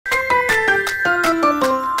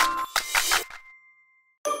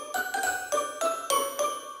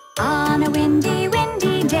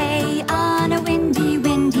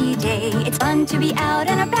fun to be out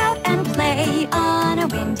and about and play on a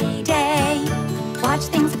windy day. Watch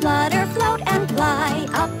things flutter, float and fly,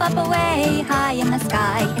 up, up, away, high in the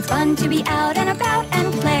sky. It's fun to be out and about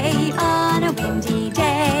and play on a windy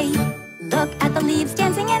day. Look at the leaves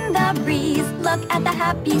dancing in the breeze. Look at the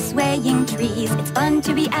happy swaying trees. It's fun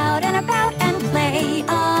to be out and about and play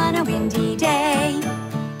on a windy day.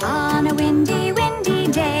 On a windy, windy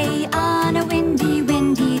day. On a windy,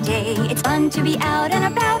 windy day. It's fun to be out and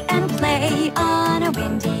about and play on a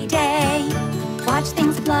windy day. Watch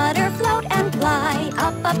things flutter, float and fly,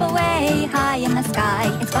 up, up, away, high in the sky.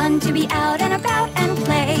 It's fun to be out and about and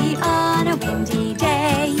play on a windy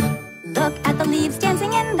day. Look at the leaves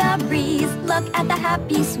dancing in the breeze. Look at the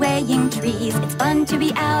happy swaying trees. It's fun to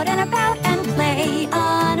be out and about and play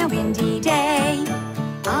on a windy day.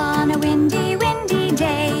 On a windy, windy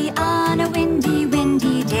day. On a windy,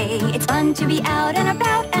 windy day. It's fun to be out and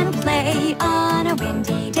about and play on a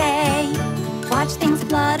windy day. Watch things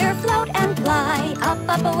flutter, float and fly, up,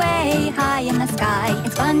 up, away, high in the sky.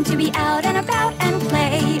 It's fun to be out and about and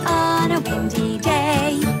play on a windy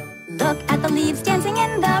day. Look at the leaves dancing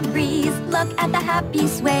in the breeze. Look at the happy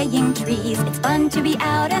swaying trees. It's fun to be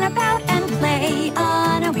out and about and play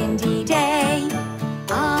on a windy day.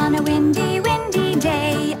 On a windy, windy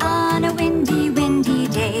day. On a windy, windy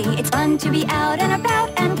day. It's fun to be out and about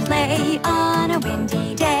and play on a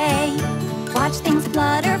windy day. Watch things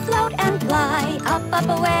flutter, float and fly, up, up,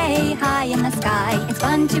 away, high in the sky. It's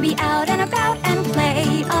fun to be out and about and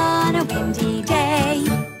play on a windy day.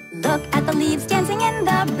 Look at the leaves dancing in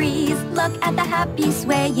the breeze. Look at the happy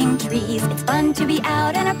swaying trees. It's fun to be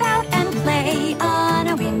out and about and play on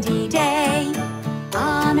a windy day.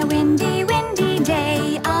 On a windy, windy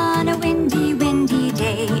day. On a windy, windy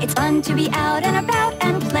day. It's fun to be out and about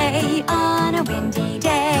and play on a windy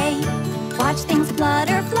day. Watch things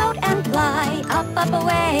flutter, float and fly, up, up,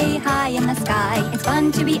 away, high in the sky. It's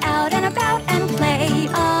fun to be out and about and play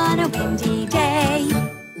on a windy day.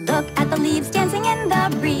 Look at the leaves dancing in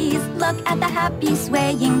the breeze. Look at the happy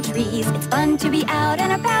swaying trees. It's fun to be out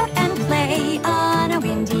and about and play on a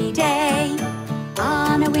windy day.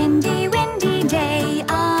 On a windy, windy day.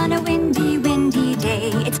 On a windy, windy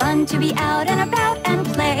day. It's fun to be out and about and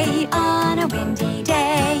play on a windy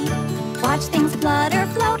day. Watch things flutter,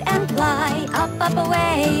 float and fly, up, up,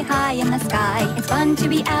 away, high in the sky. It's fun to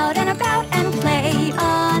be out and about and play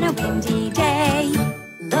on a windy day.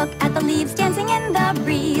 Look at the leaves dancing in the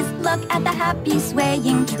breeze. Look at the happy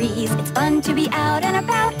swaying trees. It's fun to be out and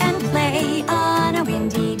about and play on a windy day.